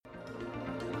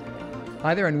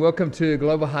Hi there and welcome to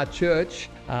Global Heart Church.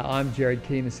 I'm Jared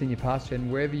Keane, the Senior Pastor,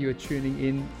 and wherever you are tuning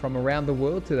in from around the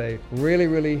world today,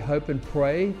 really hope and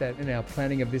pray that in our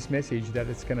planning of this message that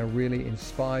it's going to really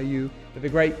inspire you for the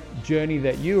great journey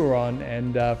that you are on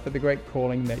and for the great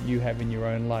calling that you have in your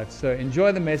own life. So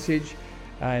enjoy the message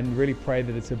and really pray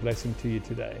that it's a blessing to you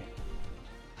today.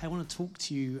 I want to talk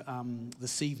to you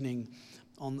this evening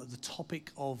on the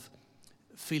topic of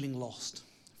feeling lost.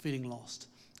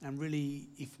 And really,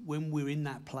 when we're in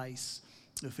that place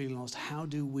of feeling lost, how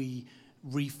do we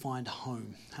re-find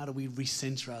home? How do we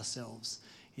recenter ourselves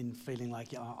in feeling like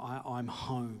I'm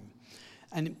home?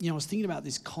 And I was thinking about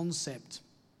this concept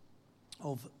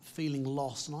of feeling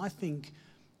lost, and I think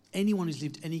anyone who's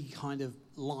lived any kind of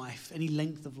life, any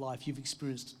length of life, you've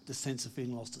experienced the sense of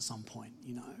feeling lost at some point,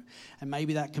 And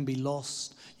maybe that can be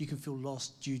lost. You can feel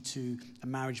lost due to a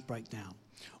marriage breakdown,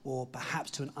 or perhaps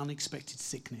to an unexpected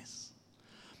sickness.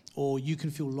 Or you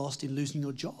can feel lost in losing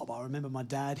your job. I remember my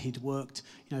dad, he'd worked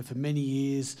for many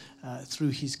years through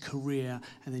his career,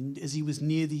 and then as he was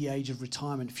near the age of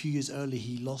retirement, a few years early,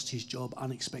 he lost his job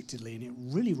unexpectedly, and it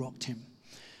really rocked him.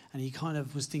 And he kind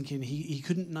of was thinking he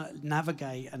couldn't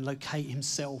navigate and locate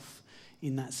himself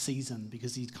in that season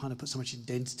because he'd kind of put so much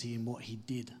identity in what he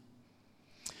did.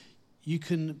 You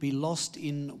can be lost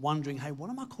in wondering, hey, what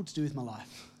am I called to do with my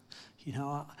life?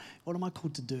 What am I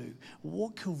called to do?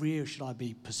 What career should I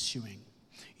be pursuing?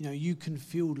 You can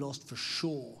feel lost for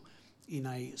sure in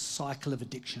a cycle of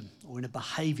addiction or in a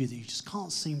behavior that you just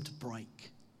can't seem to break.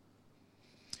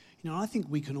 I think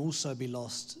we can also be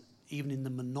lost even in the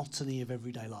monotony of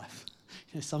everyday life.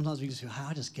 Sometimes we just feel, hey,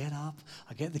 I just get up,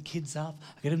 I get the kids up,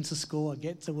 I get them to school, I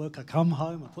get to work, I come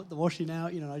home, I put the washing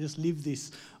out, I just live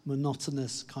this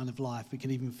monotonous kind of life. We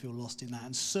can even feel lost in that.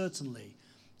 And certainly,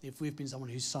 if we've been someone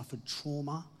who's suffered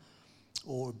trauma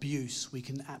or abuse, we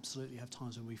can absolutely have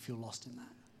times when we feel lost in that.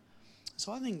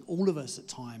 So I think all of us at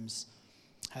times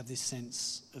have this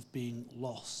sense of being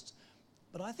lost.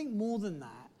 But I think more than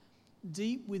that,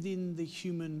 deep within the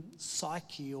human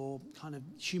psyche or kind of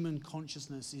human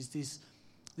consciousness is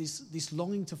this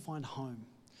longing to find home,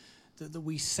 that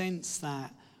we sense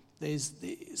that there's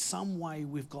some way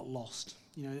we've got lost,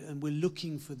 and we're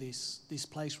looking for this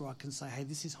place where I can say, hey,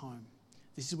 this is home.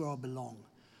 This is where I belong.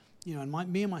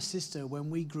 And me and my sister, when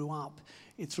we grew up,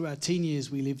 through our teen years,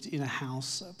 we lived in a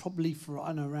house, probably for,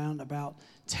 around about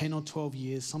 10 or 12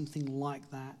 years, something like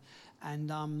that. And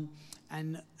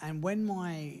when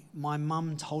my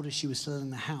mum told us she was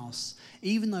selling the house,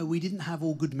 even though we didn't have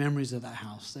all good memories of that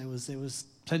house, there was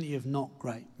plenty of not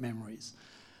great memories.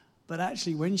 But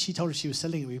actually, when she told us she was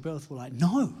selling it, we both were like,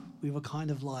 no. We were kind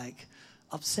of like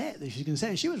upset that she was going to say it.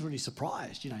 And she was really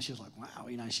surprised. She was like, wow,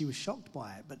 she was shocked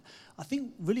by it. But I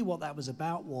think really what that was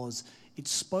about was it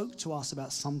spoke to us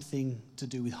about something to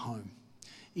do with home.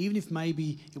 Even if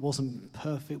maybe it wasn't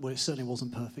perfect, well, it certainly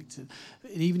wasn't perfect. And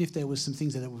even if there was some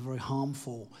things that were very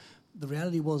harmful, the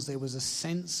reality was there was a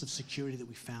sense of security that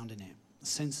we found in it, a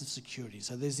sense of security.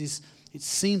 So there's this, it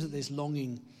seems that there's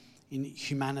longing in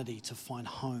humanity to find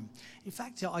home. In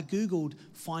fact, I Googled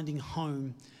finding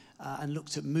home and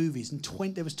looked at movies, and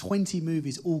there was 20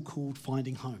 movies all called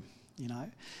Finding Home,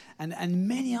 and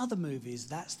many other movies,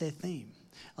 that's their theme.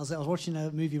 I was watching a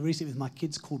movie recently with my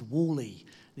kids called WALL-E.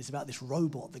 It's about this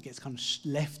robot that gets kind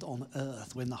of left on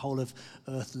Earth when the whole of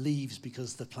Earth leaves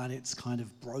because the planet's kind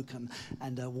of broken,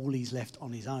 and WALL-E's left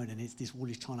on his own, and it's this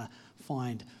WALL-E's trying to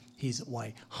find his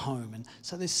way home. And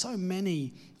so there's so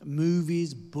many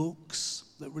movies, books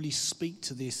that really speak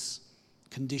to this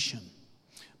condition.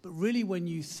 But really, when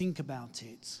you think about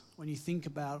it, when you think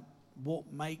about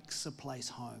what makes a place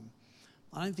home,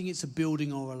 I don't think it's a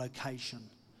building or a location.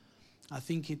 I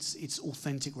think it's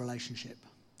authentic relationship.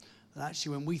 That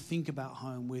actually, when we think about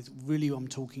home, I'm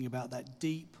talking about that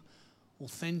deep,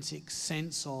 authentic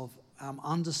sense of I'm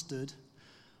understood,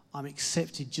 I'm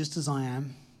accepted just as I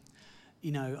am.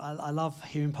 I love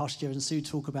hearing Pastor Jared and Sue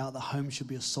talk about the home should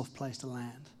be a soft place to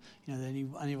land.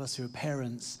 Any of us who are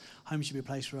parents, home should be a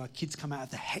place where our kids come out of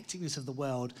the hecticness of the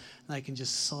world and they can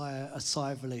just sigh a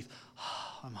sigh of relief.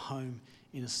 I'm home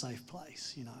in a safe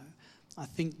place, I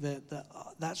think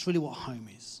that's really what home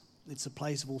is. It's a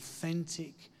place of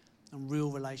authentic and real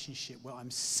relationship where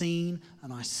I'm seen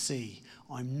and I see.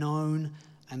 I'm known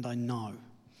and I know.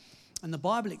 And the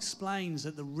Bible explains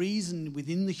that the reason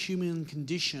within the human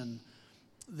condition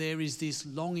there is this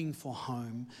longing for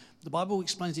home, the Bible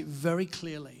explains it very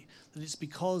clearly, that it's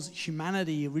because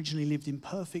humanity originally lived in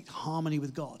perfect harmony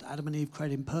with God. Adam and Eve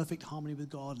created in perfect harmony with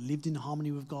God, lived in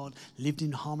harmony with God, lived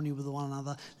in harmony with one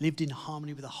another, lived in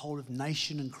harmony with the whole of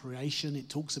nation and creation. It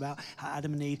talks about how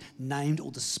Adam and Eve named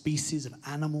all the species of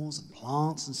animals and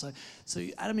plants. And so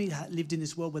Adam and Eve lived in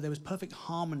this world where there was perfect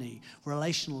harmony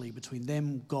relationally between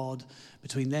them, God,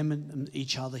 between them and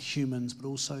each other, humans, but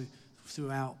also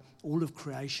throughout all of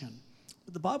creation.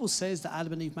 But the Bible says that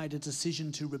Adam and Eve made a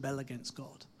decision to rebel against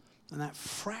God. And that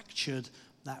fractured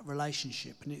that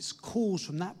relationship. And it's caused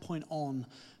from that point on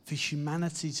for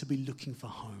humanity to be looking for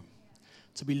home.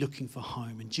 To be looking for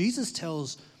home. And Jesus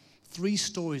tells 3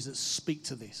 stories that speak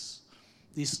to this.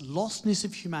 This lostness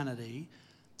of humanity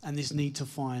and this need to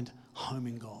find home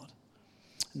in God.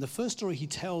 And the first story he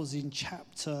tells in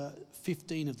chapter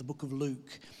 15 of the book of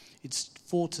Luke, it's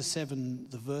 4-7,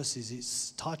 the verses.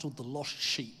 It's titled The Lost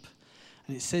Sheep.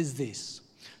 And it says this.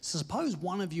 So suppose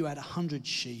one of you had 100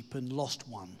 sheep and lost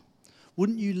one.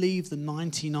 Wouldn't you leave the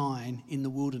 99 in the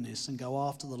wilderness and go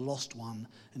after the lost one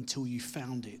until you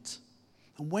found it?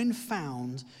 And when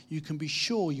found, you can be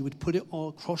sure you would put it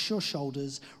across your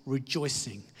shoulders,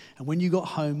 rejoicing. And when you got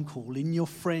home, call in your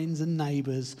friends and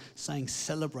neighbors, saying,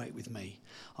 celebrate with me.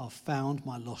 I've found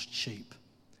my lost sheep.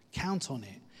 Count on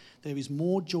it. There is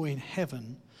more joy in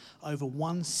heaven over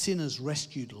one sinner's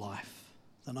rescued life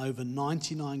than over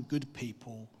 99 good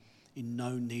people in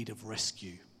no need of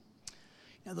rescue.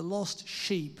 Now, the lost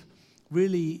sheep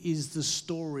really is the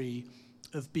story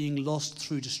of being lost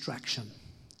through distraction.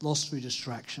 Lost through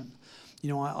distraction. You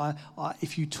know,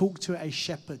 if you talk to a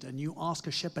shepherd and you ask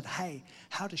a shepherd, hey,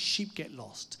 how do sheep get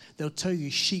lost? They'll tell you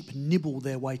sheep nibble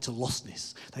their way to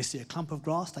lostness. They see a clump of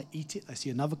grass, they eat it. They see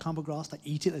another clump of grass, they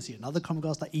eat it. They see another clump of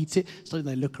grass, they eat it. So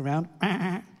they look around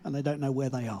and they don't know where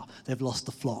they are. They've lost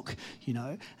the flock, you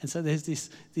know. And so there's this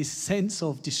sense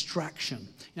of distraction.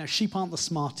 You know, sheep aren't the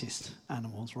smartest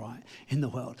animals, right, in the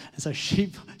world. And so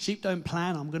sheep don't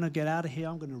plan, I'm going to get out of here,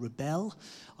 I'm going to rebel.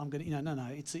 I'm going to, no,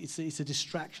 it's a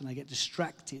distraction. They get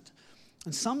distracted.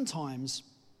 And sometimes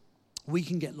we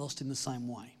can get lost in the same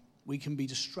way. We can be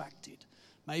distracted.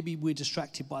 Maybe we're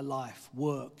distracted by life,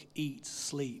 work, eat,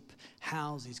 sleep,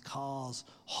 houses, cars,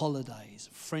 holidays,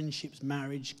 friendships,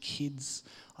 marriage, kids,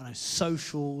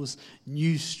 socials,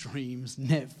 news streams,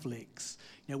 Netflix.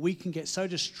 You know, we can get so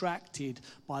distracted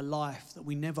by life that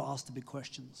we never ask the big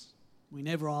questions. We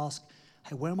never ask,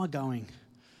 hey, where am I going?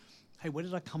 Hey, where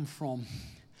did I come from?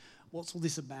 What's all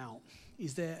this about?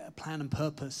 Is there a plan and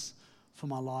purpose for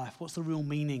my life? What's the real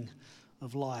meaning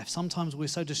of life? Sometimes we're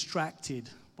so distracted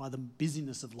by the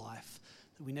busyness of life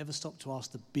that we never stop to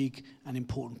ask the big and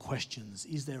important questions.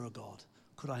 Is there a God?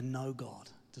 Could I know God?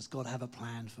 Does God have a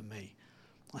plan for me?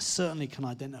 I certainly can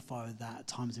identify with that at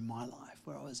times in my life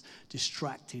where I was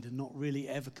distracted and not really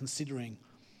ever considering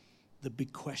the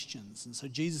big questions. And so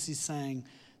Jesus is saying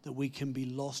that we can be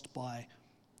lost by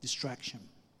distraction.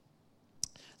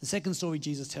 The second story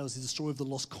Jesus tells is the story of the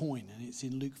lost coin, and it's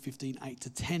in Luke 15,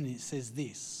 8-10, and it says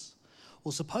this.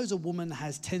 Or suppose a woman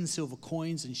has 10 silver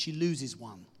coins and she loses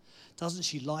one. Doesn't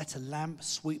she light a lamp,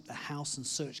 sweep the house, and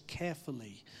search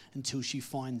carefully until she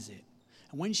finds it?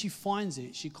 And when she finds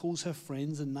it, she calls her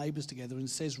friends and neighbors together and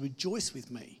says, rejoice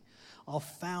with me, I've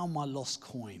found my lost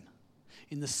coin.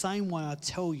 In the same way, I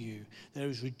tell you, there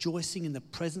is rejoicing in the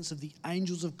presence of the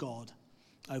angels of God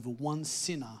over one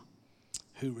sinner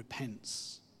who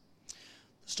repents.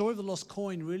 The story of the lost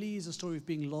coin really is a story of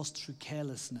being lost through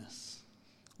carelessness.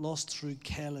 Lost through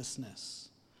carelessness.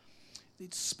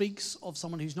 It speaks of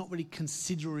someone who's not really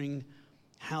considering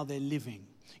how they're living.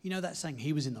 You know that saying,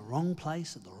 he was in the wrong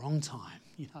place at the wrong time,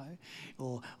 you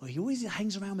know, or he always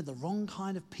hangs around with the wrong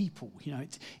kind of people. You know,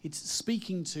 it's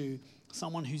speaking to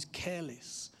someone who's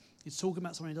careless. It's talking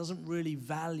about someone who doesn't really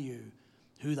value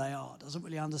who they are, doesn't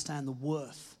really understand the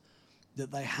worth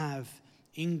that they have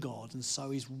in God, and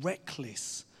so is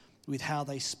reckless with how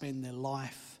they spend their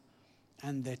life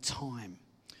and their time,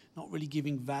 not really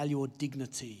giving value or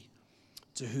dignity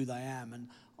to who they am. And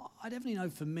I definitely know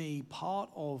for me, part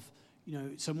of, you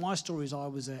know, so my story is I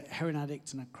was a heroin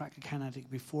addict and a crack cocaine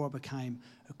addict before I became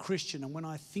a Christian. And when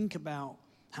I think about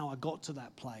how I got to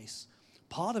that place,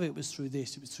 part of it was through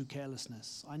this, it was through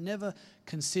carelessness. I never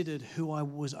considered who I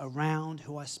was around,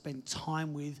 who I spent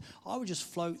time with. I would just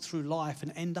float through life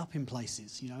and end up in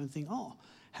places, you know, and think, oh,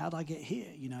 how'd I get here?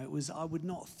 You know, I would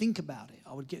not think about it.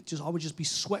 I would just be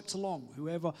swept along,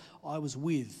 whoever I was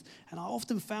with. And I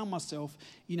often found myself,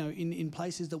 you know, in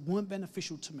places that weren't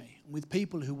beneficial to me, with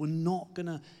people who were not going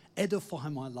to edify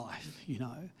my life, you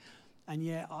know. And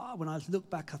yeah, when I look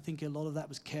back, I think a lot of that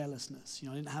was carelessness. You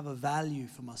know, I didn't have a value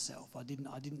for myself. I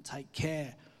didn't take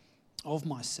care of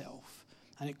myself.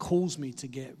 and it calls me to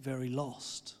get very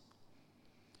lost.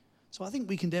 So I think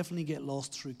we can definitely get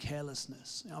lost through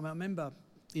carelessness. I remember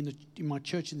in my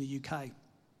church in the UK,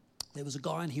 there was a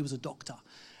guy and he was a doctor.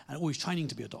 And always training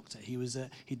to be a doctor.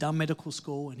 He'd done medical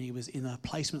school and he was in a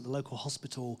placement at the local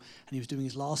hospital and he was doing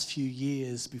his last few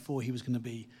years before he was going to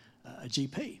be a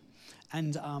GP.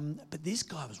 But this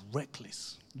guy was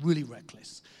reckless, really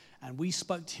reckless. And we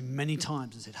spoke to him many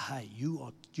times and said, hey,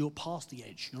 you're past the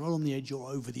edge. You're not on the edge, you're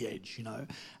over the edge, you know.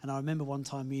 And I remember one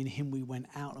time me and him, we went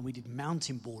out and we did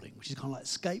mountain boarding, which is kind of like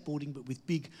skateboarding, but with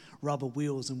big rubber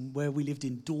wheels. And where we lived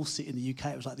in Dorset in the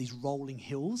UK, it was like these rolling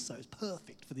hills. So it was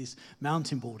perfect for this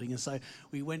mountain boarding. And so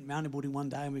we went mountain boarding one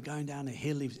day and we were going down a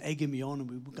hill. He was egging me on and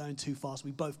we were going too fast.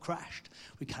 We both crashed.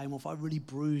 We came off. I really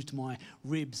bruised my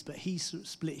ribs, but he sort of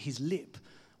split his lip.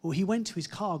 Well, he went to his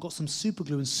car, got some super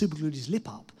glue and super glued his lip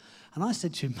up. And I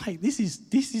said to him, mate, this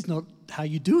is not how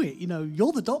you do it. You know,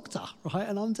 you're the doctor, right?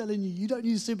 And I'm telling you, you don't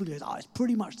use super glue. It's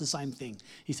pretty much the same thing.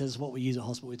 He says, what we use at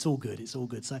hospital. It's all good. It's all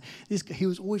good. So he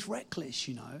was always reckless,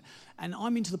 you know. And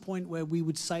I'm into the point where we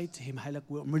would say to him, hey, look,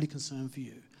 I'm really concerned for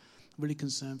you. I'm really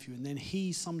concerned for you. And then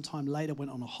he sometime later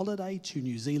went on a holiday to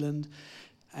New Zealand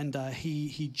and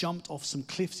he jumped off some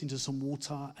cliffs into some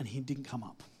water and he didn't come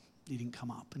up. He didn't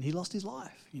come up and he lost his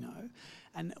life, you know.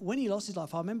 And when he lost his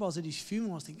life, I remember I was at his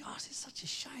funeral. I was thinking, this is such a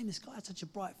shame. This guy had such a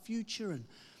bright future. And,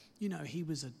 you know, he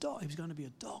was going to be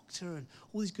a doctor and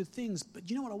all these good things. But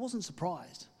you know what? I wasn't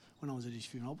surprised when I was at his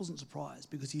funeral. I wasn't surprised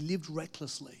because he lived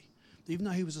recklessly. Even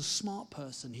though he was a smart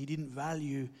person, he didn't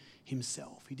value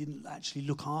himself. He didn't actually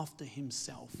look after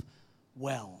himself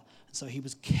well. And so he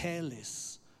was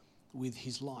careless with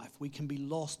his life. We can be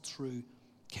lost through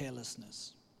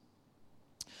carelessness.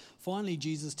 Finally,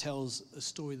 Jesus tells a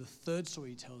story. The third story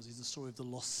he tells is the story of the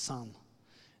lost son.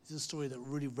 It's a story that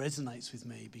really resonates with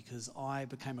me because I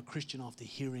became a Christian after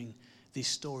hearing this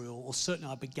story, or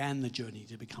certainly I began the journey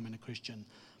to becoming a Christian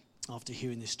after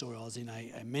hearing this story. I was in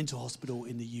a mental hospital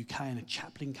in the UK and a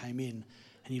chaplain came in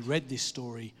and he read this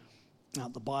story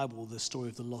out the Bible, the story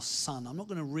of the lost son. I'm not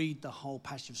going to read the whole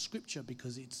passage of scripture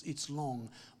because it's long,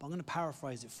 but I'm going to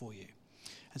paraphrase it for you.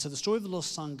 And so the story of the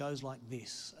lost son goes like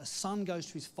this. A son goes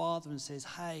to his father and says,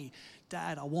 hey,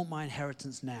 Dad, I want my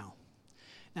inheritance now.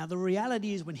 Now, the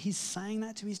reality is when he's saying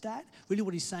that to his dad, really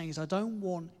what he's saying is, I don't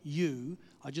want you,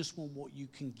 I just want what you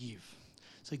can give.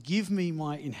 So give me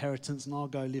my inheritance and I'll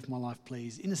go live my life,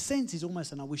 please. In a sense, he's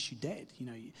almost saying, I wish you dead, you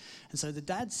know. And so the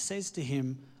dad says to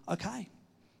him, okay.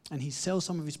 And he sells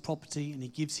some of his property and he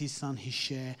gives his son his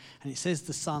share. And it says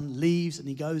the son leaves and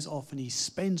he goes off and he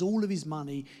spends all of his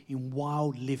money in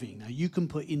wild living. Now, you can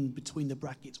put in between the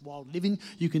brackets wild living.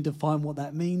 You can define what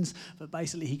that means. But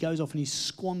basically, he goes off and he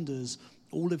squanders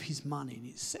all of his money. And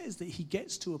it says that he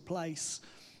gets to a place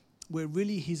where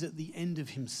really he's at the end of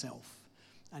himself.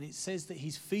 And it says that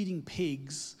he's feeding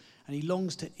pigs and he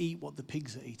longs to eat what the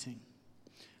pigs are eating.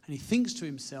 And he thinks to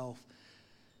himself,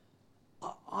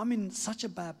 I'm in such a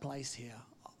bad place here.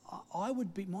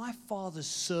 My father's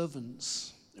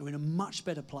servants are in a much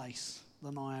better place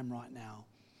than I am right now.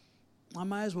 I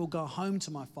may as well go home to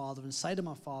my father and say to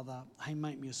my father, hey,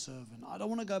 make me a servant. I don't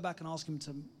want to go back and ask him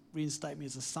to reinstate me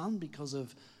as a son because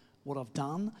of what I've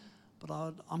done, but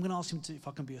I'm going to ask him if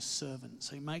I can be a servant.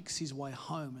 So he makes his way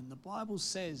home. And the Bible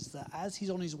says that as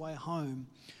he's on his way home,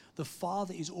 the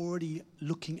father is already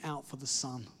looking out for the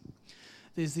son.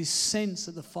 There's this sense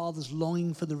that the father's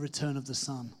longing for the return of the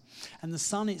son. And the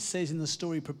son, it says in the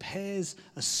story, prepares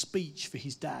a speech for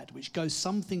his dad, which goes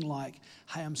something like,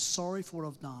 hey, I'm sorry for what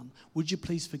I've done. Would you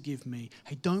please forgive me?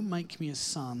 Hey, don't make me a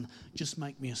son, just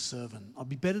make me a servant. I'd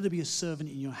be better to be a servant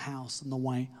in your house than the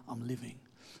way I'm living.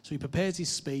 So he prepares his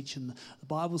speech, and the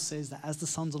Bible says that as the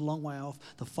son's a long way off,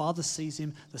 the father sees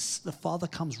him, the father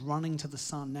comes running to the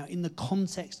son. Now, in the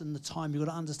context and the time, you've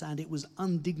got to understand it was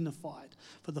undignified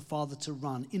for the father to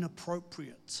run,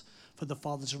 inappropriate for the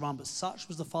father to run, but such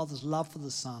was the father's love for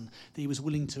the son that he was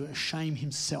willing to shame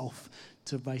himself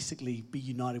to basically be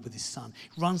united with his son.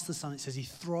 He runs to the son, it says he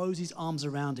throws his arms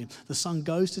around him. The son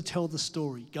goes to tell the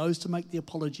story, goes to make the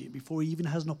apology before he even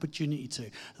has an opportunity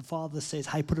to. The father says,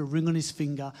 hey, put a ring on his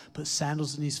finger, put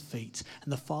sandals on his feet.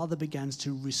 And the father begins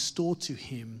to restore to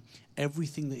him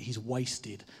everything that he's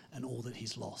wasted and all that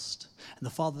he's lost. And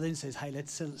the father then says, hey,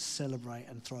 let's celebrate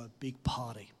and throw a big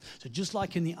party. So just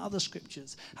like in the other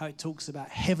scriptures, how it talks about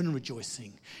heaven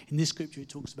rejoicing, in this scripture it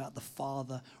talks about the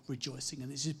father rejoicing.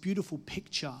 And it's this beautiful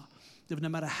picture that no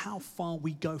matter how far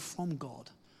we go from God,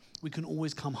 we can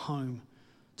always come home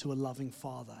to a loving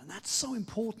father. And that's so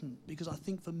important because I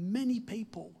think for many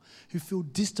people who feel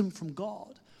distant from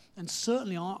God, and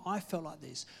certainly I felt like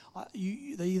this,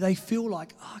 they feel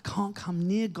like, I can't come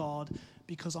near God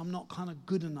because I'm not kind of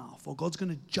good enough, or God's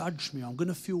going to judge me, or I'm going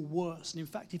to feel worse. And in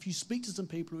fact, if you speak to some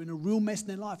people who are in a real mess in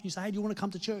their life, and you say, hey, do you want to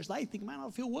come to church? They think, man,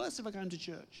 I'll feel worse if I go into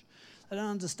church. They don't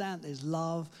understand there's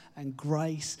love and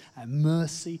grace and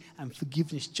mercy and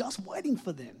forgiveness just waiting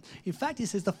for them. In fact, it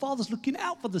says the Father's looking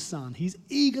out for the Son. He's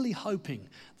eagerly hoping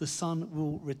the Son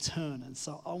will return. And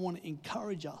so I want to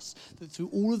encourage us that through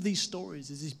all of these stories,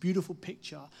 there's this beautiful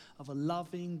picture of a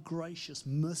loving, gracious,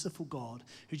 merciful God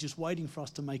who's just waiting for us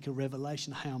to make a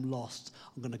revelation. Hey, I'm lost.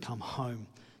 I'm going to come home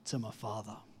to my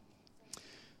Father.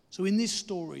 So in this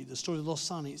story, the story of the lost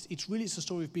son, it's a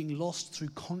story of being lost through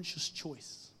conscious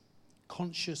choice.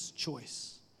 Conscious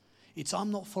choice. It's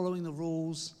I'm not following the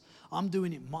rules. I'm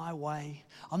doing it my way.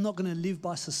 I'm not going to live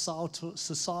by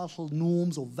societal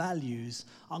norms or values.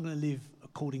 I'm going to live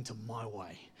according to my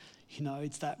way. You know,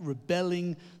 it's that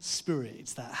rebelling spirit.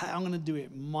 It's that, hey, I'm going to do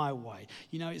it my way.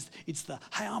 You know, it's the,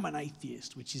 hey, I'm an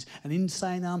atheist, which is an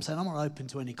insane, I'm saying I'm not open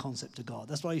to any concept of God.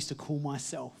 That's what I used to call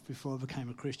myself before I became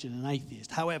a Christian, an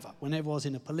atheist. However, whenever I was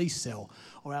in a police cell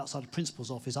or outside the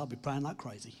principal's office, I'd be praying like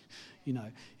crazy. You know,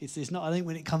 it's not, I think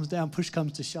when it comes down, push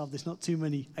comes to shove, there's not too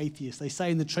many atheists. They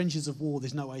say in the trenches of war,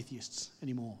 there's no atheists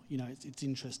anymore. You know, it's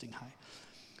interesting, hey.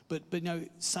 But you know,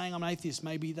 saying I'm an atheist,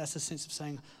 maybe that's a sense of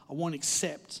saying I won't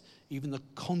accept even the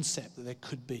concept that there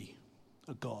could be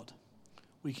a God.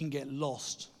 We can get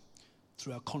lost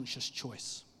through our conscious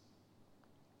choice.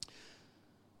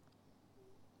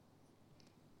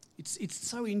 It's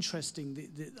so interesting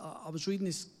that I was reading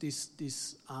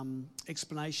this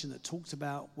explanation that talks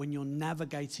about when you're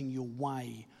navigating your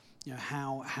way, you know,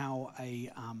 how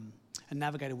a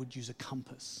navigator would use a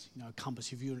compass. You know, a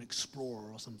compass, if you're an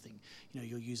explorer or something, you know,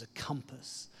 you'll use a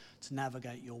compass to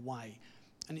navigate your way.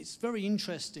 And it's very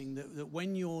interesting that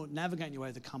when you're navigating your way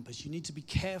with a compass, you need to be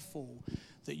careful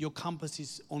that your compass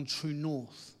is on true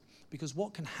north. Because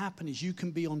what can happen is you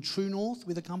can be on true north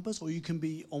with a compass, or you can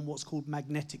be on what's called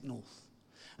magnetic north.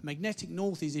 Magnetic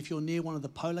north is if you're near one of the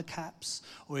polar caps,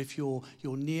 or if you're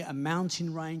near a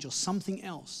mountain range or something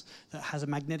else that has a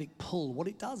magnetic pull. What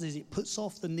it does is it puts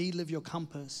off the needle of your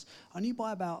compass only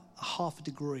by about a half a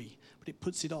degree, but it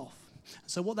puts it off.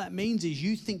 So what that means is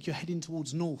you think you're heading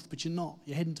towards north, but you're not.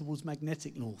 You're heading towards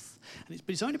magnetic north. But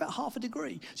it's only about half a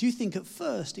degree. So you think at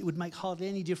first it would make hardly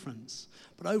any difference.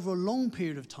 But over a long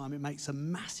period of time, it makes a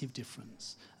massive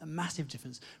difference. A massive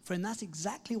difference. Friend, that's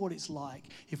exactly what it's like.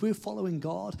 If we're following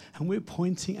God and we're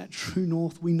pointing at true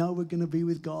north, we know we're going to be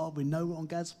with God. We know we're on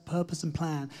God's purpose and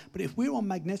plan. But if we're on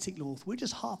magnetic north, we're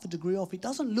just half a degree off. It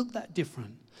doesn't look that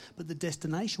different. But the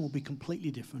destination will be completely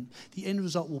different. The end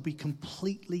result will be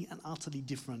completely and utterly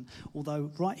different.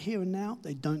 Although right here and now,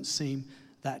 they don't seem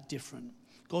that different.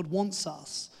 God wants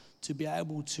us to be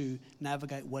able to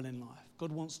navigate well in life.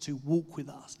 God wants to walk with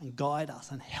us and guide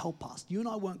us and help us. You and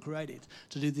I weren't created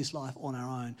to do this life on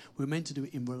our own. We're meant to do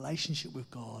it in relationship with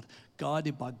God,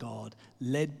 guided by God,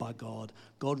 led by God,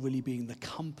 God really being the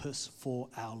compass for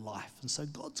our life. And so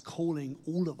God's calling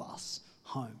all of us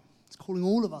home. He's calling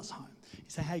all of us home.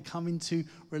 He's saying, hey, come into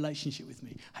relationship with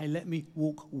me. Hey, let me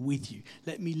walk with you.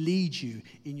 Let me lead you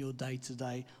in your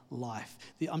day-to-day life.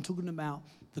 I'm talking about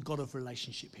the God of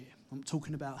relationship here. I'm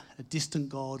talking about a distant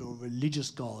God or a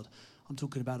religious God. I'm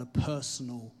talking about a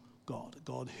personal God, a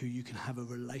God who you can have a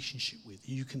relationship with.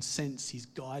 You can sense he's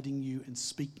guiding you and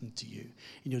speaking to you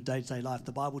in your day-to-day life.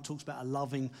 The Bible talks about a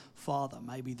loving father.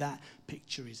 Maybe that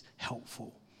picture is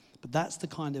helpful. But that's the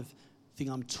kind of thing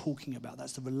I'm talking about.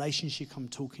 That's the relationship I'm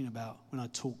talking about when I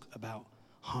talk about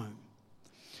home.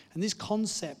 And this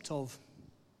concept of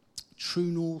true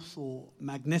north or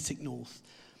magnetic north,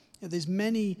 there's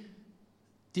many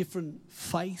different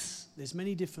faiths, there's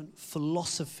many different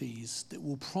philosophies that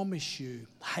will promise you,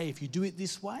 hey, if you do it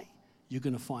this way, you're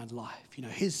going to find life. You know,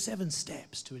 here's 7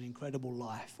 steps to an incredible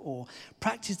life. Or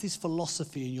practice this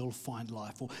philosophy and you'll find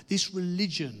life. Or this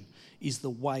religion is the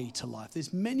way to life.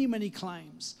 There's many, many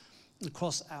claims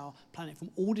across our planet from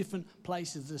all different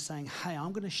places that are saying, hey,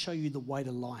 I'm going to show you the way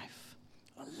to life.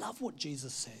 I love what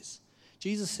Jesus says.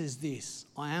 Jesus says this,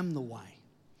 I am the way,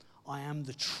 I am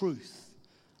the truth,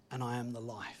 and I am the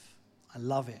life. I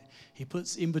love it. He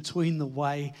puts in between the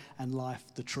way and life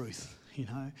the truth, you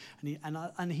know.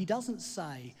 And he doesn't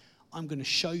say, I'm going to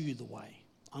show you the way.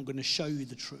 I'm going to show you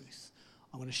the truth.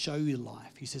 I'm going to show you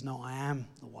life. He says, no, I am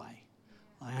the way.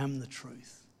 I am the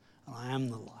truth. And I am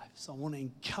the life. So I want to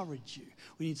encourage you.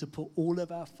 We need to put all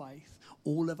of our faith,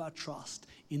 all of our trust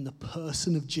in the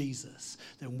person of Jesus.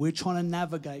 Then we're trying to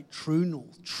navigate true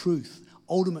north, truth,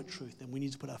 ultimate truth. Then we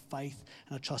need to put our faith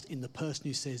and our trust in the person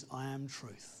who says, I am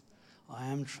truth. I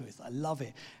am truth. I love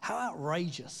it. How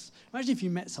outrageous. Imagine if you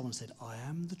met someone and said, I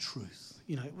am the truth.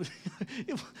 You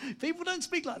know, people don't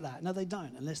speak like that. No, they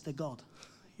don't, unless they're God.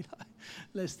 You know,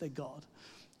 unless they're God,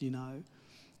 you know.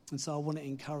 And so I want to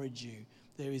encourage you.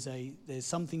 There's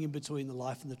something in between the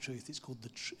life and the truth. It's called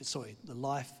the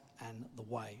life and the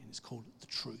way, and it's called the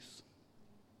truth.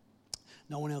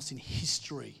 No one else in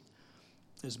history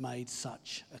has made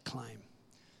such a claim.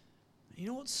 You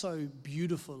know what's so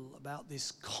beautiful about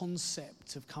this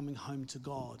concept of coming home to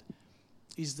God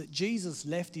is that Jesus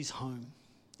left his home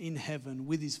in heaven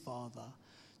with his Father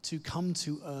to come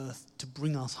to earth to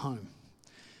bring us home.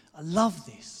 I love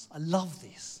this. I love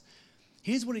this.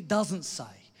 Here's what it doesn't say.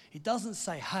 It doesn't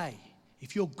say, hey,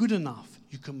 if you're good enough,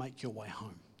 you can make your way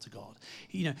home to God.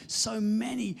 You know, so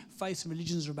many faiths and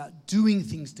religions are about doing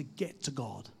things to get to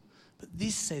God. But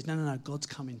this says, no, God's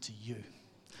coming to you.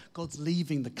 God's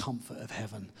leaving the comfort of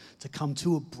heaven to come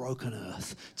to a broken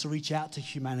earth, to reach out to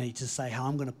humanity, to say,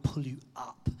 I'm going to pull you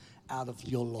up out of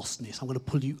your lostness. I'm going to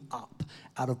pull you up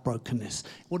out of brokenness.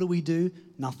 What do?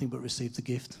 Nothing but receive the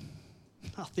gift.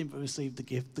 Nothing but receive the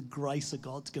gift. The grace of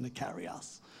God's going to carry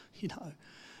us, you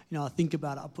know, I think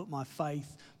about it. I put my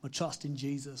faith, my trust in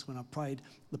Jesus when I prayed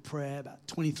the prayer about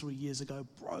 23 years ago,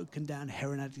 broken down,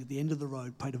 heroin addict at the end of the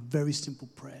road, prayed a very simple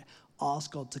prayer,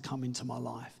 asked God to come into my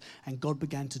life. And God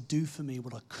began to do for me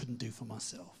what I couldn't do for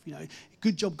myself. You know,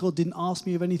 good job God didn't ask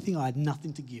me of anything. I had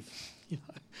nothing to give. You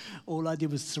know, all I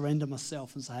did was surrender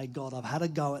myself and say, hey, God, I've had a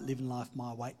go at living life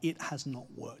my way. It has not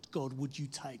worked. God, would you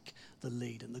take the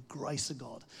lead? And the grace of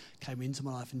God came into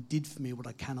my life and did for me what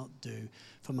I cannot do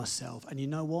for myself. And you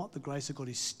know what? The grace of God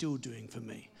is still doing for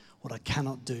me what I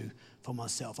cannot do for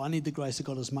myself. I need the grace of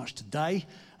God as much today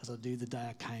as I do the day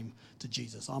I came to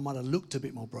Jesus. I might have looked a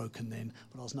bit more broken then,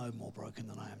 but I was no more broken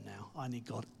than I am now. I need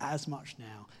God as much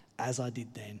now as I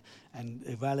did then. And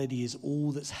the reality is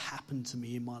all that's happened to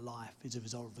me in my life is a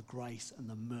result of the grace and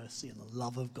the mercy and the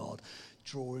love of God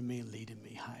drawing me and leading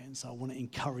me. Hey, and so I want to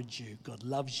encourage you. God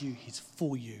loves you. He's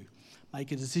for you.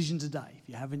 Make a decision today. If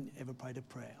you haven't ever prayed a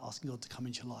prayer, asking God to come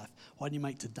into your life, why don't you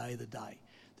make today the day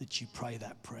that you pray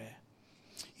that prayer?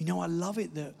 You know, I love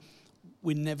it that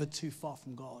we're never too far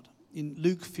from God. In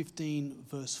Luke 15,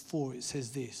 verse 4, it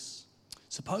says this: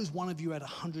 suppose one of you had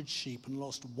 100 sheep and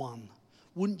lost one.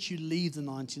 Wouldn't you leave the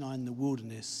 99 in the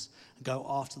wilderness and go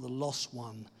after the lost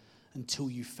one until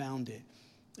you found it?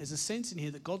 There's a sense in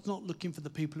here that God's not looking for the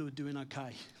people who are doing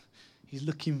okay. He's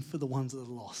looking for the ones that are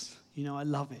lost. You know, I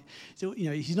love it. So, you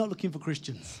know, he's not looking for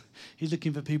Christians. He's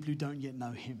looking for people who don't yet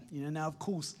know him. You know, now, of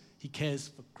course, he cares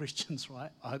for Christians,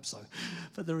 right? I hope so.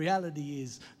 But the reality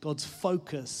is God's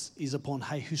focus is upon,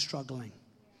 hey, who's struggling?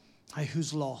 Hey,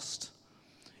 who's lost?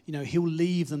 You know, he'll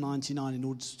leave the 99 in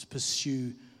order to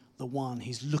pursue the one.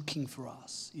 He's looking for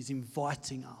us. He's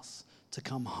inviting us to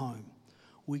come home.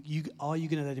 Are you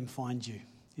going to let him find you?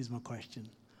 Is my question.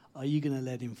 Are you going to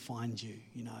let him find you?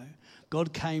 You know,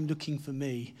 God came looking for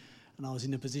me, and I was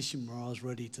in a position where I was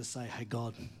ready to say, hey,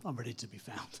 God, I'm ready to be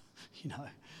found. You know,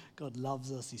 God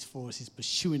loves us. He's for us. He's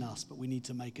pursuing us, but we need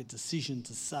to make a decision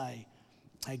to say,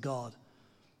 hey, God,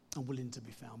 I'm willing to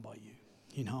be found by you.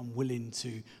 You know, I'm willing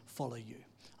to follow you.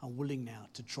 I'm willing now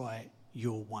to try it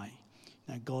your way.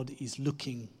 Now, God is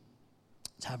looking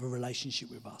to have a relationship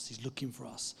with us. He's looking for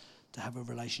us to have a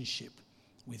relationship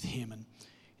with him. And,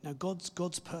 you know,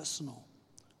 God's personal.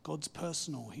 God's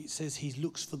personal. He says he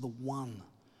looks for the one.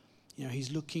 You know,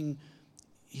 he's looking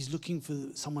for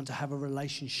someone to have a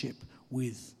relationship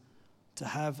with, to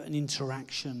have an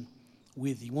interaction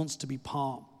with. He wants to be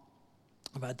part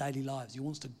of our daily lives. He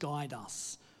wants to guide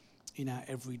us in our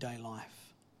everyday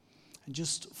life. And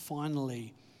just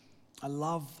finally, I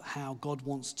love how God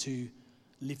wants to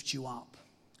lift you up.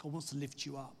 God wants to lift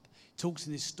you up. He talks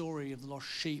in this story of the lost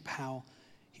sheep, how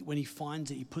when he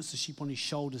finds it, he puts the sheep on his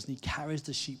shoulders and he carries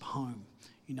the sheep home.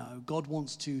 You know, God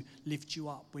wants to lift you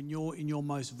up when you're in your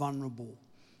most vulnerable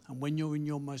and when you're in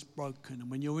your most broken and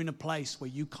when you're in a place where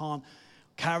you can't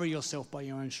carry yourself by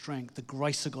your own strength. The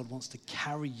grace of God wants to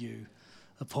carry you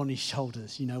upon his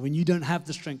shoulders. You know, when you don't have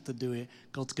the strength to do it,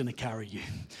 God's going to carry you.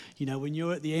 You know, when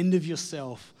you're at the end of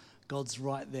yourself, God's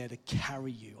right there to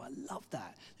carry you. I love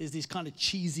that. There's this kind of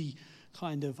cheesy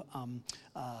kind of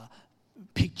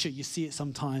picture, you see it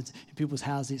sometimes in people's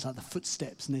houses, it's like the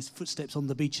footsteps, and there's footsteps on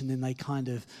the beach, and then they kind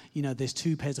of, there's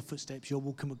two pairs of footsteps, you're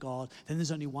walking with God, then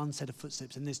there's only one set of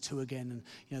footsteps, and there's two again,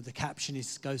 and the caption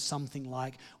goes something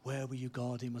like, where were you,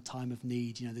 God, in my time of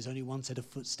need? There's only one set of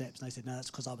footsteps, and they said, no,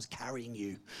 that's because I was carrying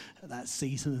you at that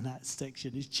season and that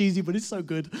section. It's cheesy, but it's so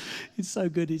good. It's so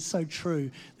good. It's so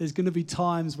true. There's going to be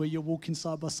times where you're walking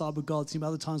side by side with God, some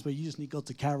other times where you just need God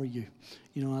to carry you.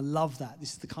 I love that.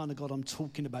 This is the kind of God I'm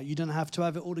talking about. You don't have to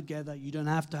have it all together. You don't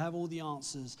have to have all the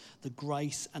answers. The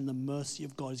grace and the mercy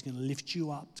of God is going to lift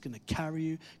you up. It's going to carry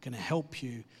you, going to help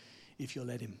you if you'll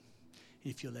let him.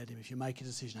 If you'll let him. If you make a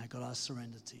decision, hey, God, I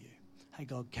surrender to you. Hey,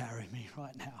 God, carry me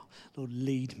right now. Lord,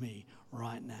 lead me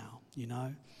right now.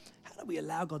 How do we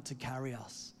allow God to carry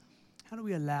us? How do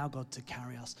we allow God to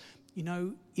carry us?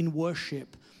 In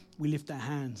worship, we lift our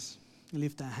hands. We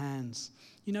lift our hands.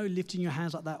 Lifting your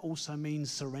hands like that also means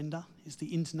surrender. It's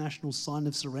the international sign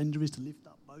of surrender, is to lift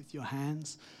up both your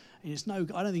hands. And I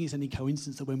don't think it's any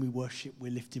coincidence that when we worship,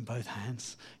 we're lifting both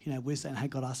hands. We're saying, hey,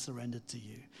 God, I surrender to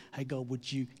you. Hey, God,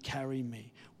 would you carry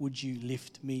me? Would you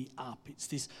lift me up? It's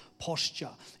this posture.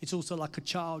 It's also like a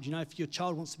child. If your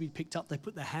child wants to be picked up, they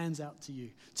put their hands out to you.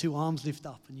 Two arms lift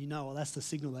up, and that's the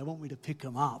signal. They want me to pick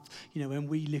them up. When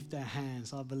we lift our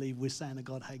hands, I believe we're saying to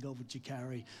God, hey, God, would you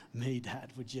carry me,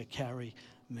 Dad? Would you carry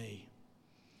me?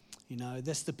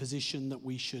 That's the position that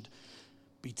we should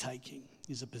be taking,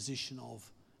 is a position of,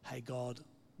 hey, God,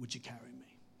 would you carry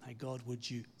me? Hey, God, would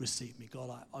you receive me? God,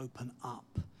 I open up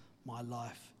my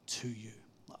life to you.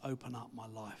 I open up my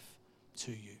life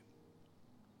to you.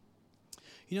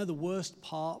 The worst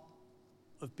part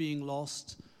of being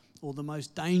lost, or the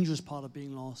most dangerous part of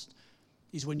being lost,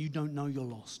 is when you don't know you're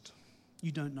lost.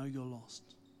 You don't know you're lost.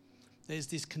 There's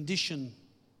this condition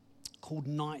called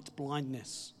night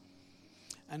blindness.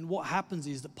 And what happens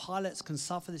is that pilots can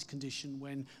suffer this condition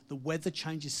when the weather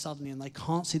changes suddenly and they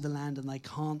can't see the land, and they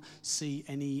can't see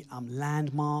any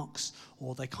landmarks,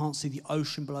 or they can't see the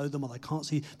ocean below them, or they can't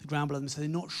see the ground below them. So they're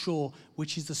not sure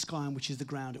which is the sky and which is the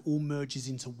ground. It all merges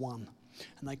into one.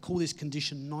 And they call this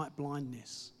condition night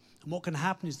blindness. And what can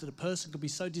happen is that a person could be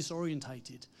so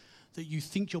disorientated that you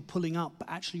think you're pulling up, but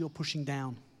actually you're pushing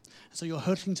down. And so you're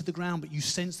hurtling to the ground, but you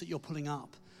sense that you're pulling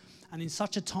up. And in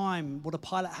such a time, what a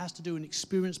pilot has to do, an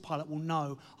experienced pilot will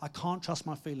know, I can't trust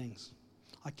my feelings.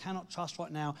 I cannot trust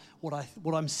right now what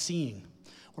I'm seeing.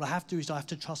 What I have to do is I have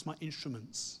to trust my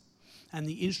instruments. And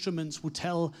the instruments will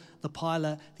tell the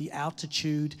pilot the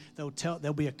altitude.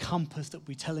 There'll be a compass that will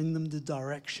be telling them the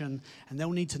direction. And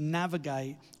they'll need to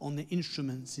navigate on the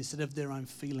instruments instead of their own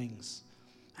feelings.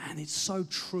 And it's so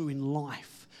true in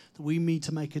life that we need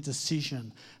to make a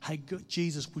decision. Hey, God,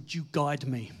 Jesus, would you guide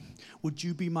me? Would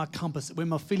you be my compass? When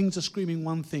my feelings are screaming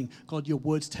one thing, God, your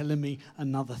word's telling me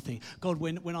another thing. God,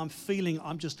 when I'm feeling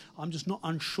I'm just not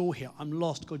unsure here, I'm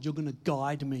lost, God, you're going to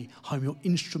guide me home. Your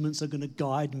instruments are going to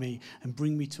guide me and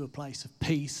bring me to a place of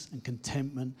peace and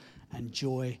contentment and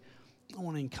joy. I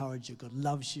want to encourage you. God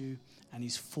loves you and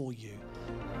he's for you.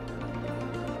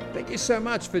 Thank you so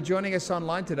much for joining us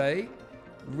online today.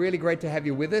 Really great to have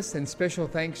you with us, and special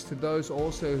thanks to those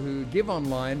also who give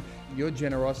online. Your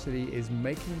generosity is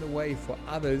making the way for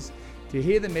others to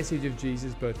hear the message of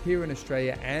Jesus both here in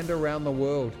Australia and around the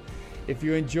world. If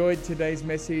you enjoyed today's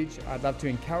message, I'd love to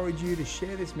encourage you to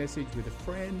share this message with a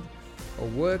friend, a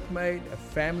workmate, a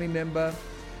family member,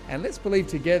 and let's believe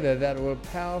together that it will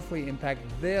powerfully impact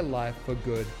their life for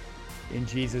good in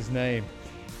Jesus' name.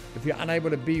 If you're unable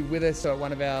to be with us at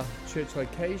one of our church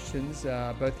locations,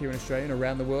 both here in Australia and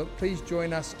around the world, please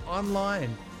join us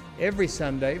online every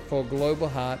Sunday for Global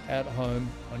Heart at Home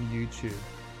on YouTube.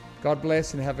 God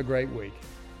bless and have a great week.